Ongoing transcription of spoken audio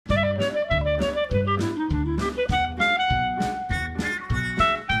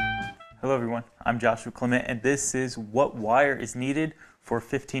I'm Joshua Clement, and this is what wire is needed for a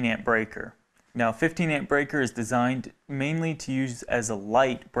 15 amp breaker. Now, a 15 amp breaker is designed mainly to use as a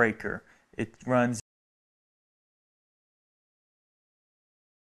light breaker. It runs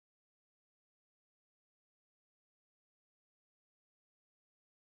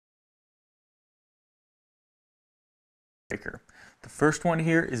breaker. The first one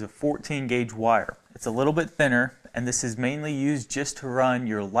here is a 14 gauge wire. It's a little bit thinner, and this is mainly used just to run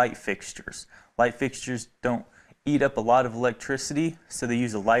your light fixtures. Light fixtures don't eat up a lot of electricity, so they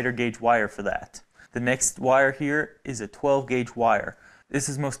use a lighter gauge wire for that. The next wire here is a 12 gauge wire. This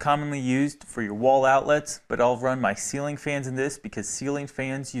is most commonly used for your wall outlets, but I'll run my ceiling fans in this because ceiling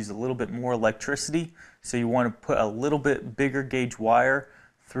fans use a little bit more electricity, so you want to put a little bit bigger gauge wire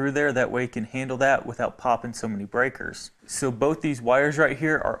through there, that way you can handle that without popping so many breakers. So both these wires right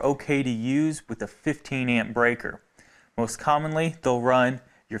here are okay to use with a 15 amp breaker. Most commonly they'll run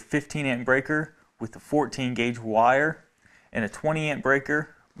your 15 amp breaker with a 14 gauge wire and a 20 amp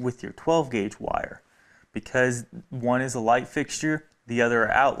breaker with your 12 gauge wire. Because one is a light fixture, the other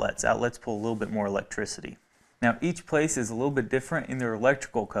are outlets. Outlets pull a little bit more electricity. Now each place is a little bit different in their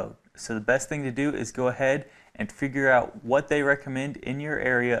electrical code, so the best thing to do is go ahead and figure out what they recommend in your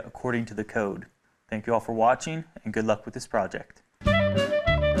area according to the code. Thank you all for watching, and good luck with this project.